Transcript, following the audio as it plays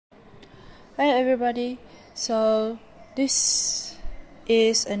Hi everybody, so this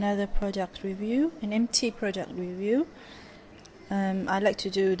is another product review, an empty product review. I like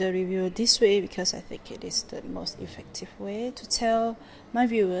to do the review this way because I think it is the most effective way to tell my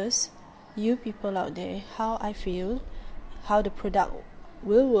viewers, you people out there, how I feel, how the product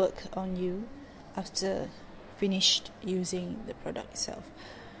will work on you after finished using the product itself.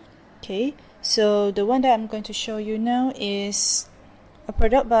 Okay, so the one that I'm going to show you now is a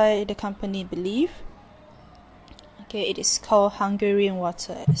product by the company Belif. Okay, it is called Hungarian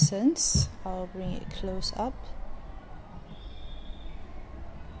Water Essence. I'll bring it close up.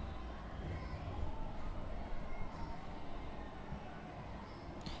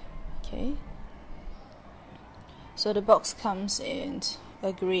 Okay, so the box comes in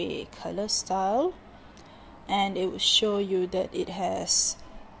a grey color style, and it will show you that it has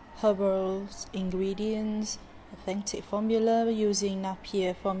herbal ingredients, authentic formula using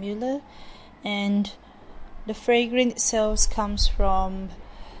Napier formula, and the fragrance itself comes from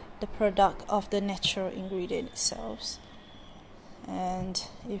the product of the natural ingredient itself. And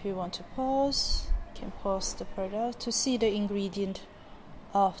if you want to pause, you can pause the product to see the ingredient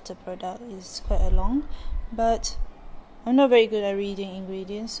of the product. Is quite long, but I'm not very good at reading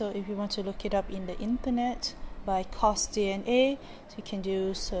ingredients, so if you want to look it up in the internet by cost DNA, you can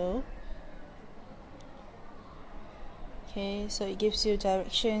do so. Okay, so it gives you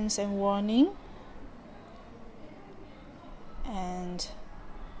directions and warning, and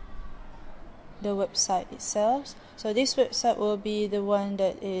the website itself. So this website will be the one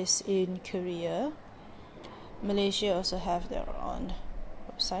that is in Korea. Malaysia also have their own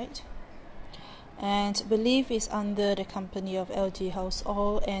website, and Belif is under the company of LG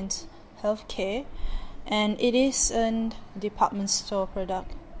Household and Healthcare, and it is a department store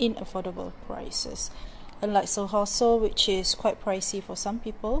product in affordable prices. Unlike Soho, which is quite pricey for some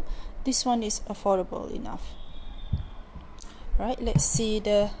people, this one is affordable enough. Right, let's see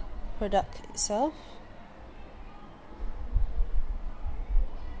the product itself.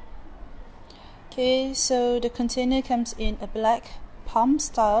 Okay, so the container comes in a black palm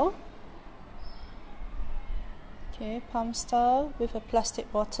style. Okay, palm style with a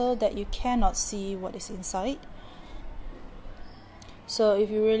plastic bottle that you cannot see what is inside. So if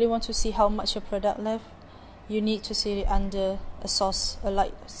you really want to see how much your product left, you need to see it under a sauce, a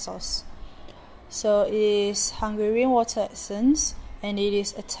light sauce. So it is Hungarian Water Essence, and it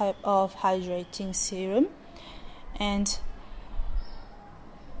is a type of hydrating serum, and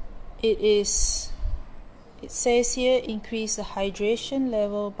it says here increase the hydration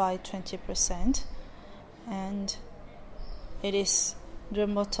level by 20%, and it is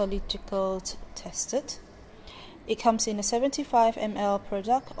dermatological tested. It comes in a 75 ml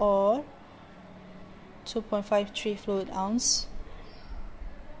product or 2.53 fluid ounce.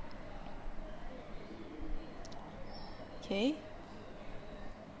 Okay,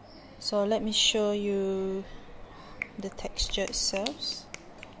 so let me show you the texture itself.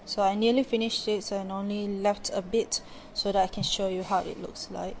 So I nearly finished it, so I only left a bit so that I can show you how it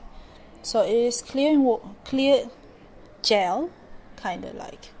looks like. So it is clear gel, kind of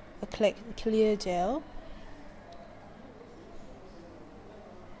like a clear gel,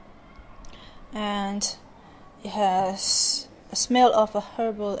 and it has a smell of a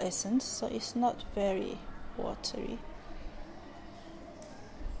herbal essence, so it's not very watery.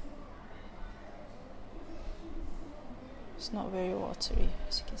 It's not very watery,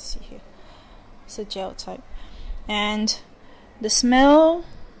 as you can see here. It's a gel type, and the smell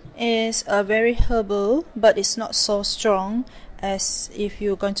is very herbal, but it's not so strong as if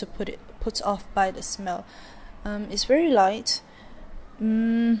you're going to put off by the smell. It's very light.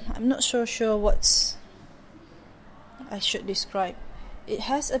 I'm not so sure what I should describe. It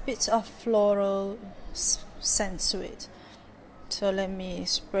has a bit of floral scent to it. So let me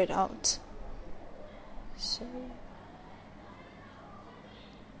spread out. So,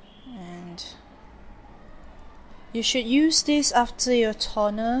 and you should use this after your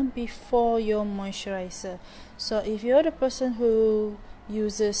toner, before your moisturizer. So if you're the person who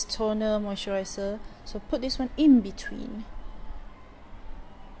uses toner, moisturizer, so put this one in between.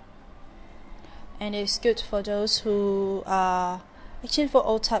 And it's good for those who are actually for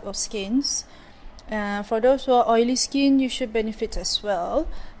all type of skins. For those who are oily skin, you should benefit as well,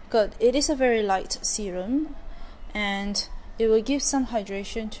 because it is a very light serum, and it will give some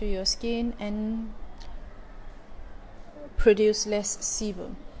hydration to your skin and produce less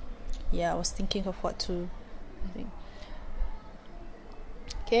sebum. Yeah, I was thinking of what to think.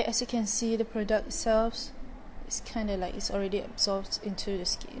 Okay, as you can see, the product itself is kind of like it's already absorbed into the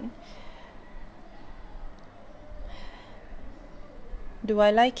skin. Do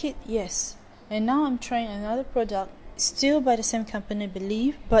I like it? Yes. And now I'm trying another product, still by the same company,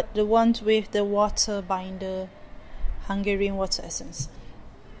 Belif, but the ones with the water binder, Hungarian water essence.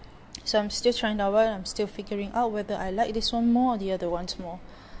 So I'm still trying that one. I'm still figuring out whether I like this one more or the other ones more.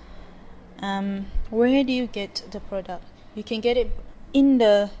 Where do you get the product? You can get it in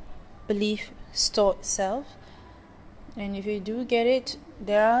the Belif store itself, and if you do get it,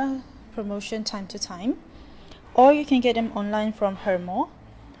 there are promotion time to time, or you can get them online from Hermo.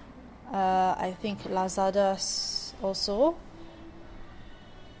 I think Lazada also,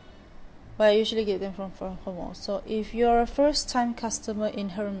 but I usually get them from Hermo. So if you're a first time customer in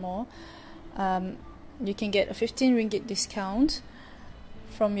Hermo, you can get a 15 ringgit discount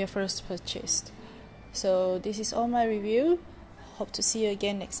from your first purchase. So this is all my review. Hope to see you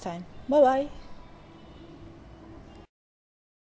again next time. Bye bye.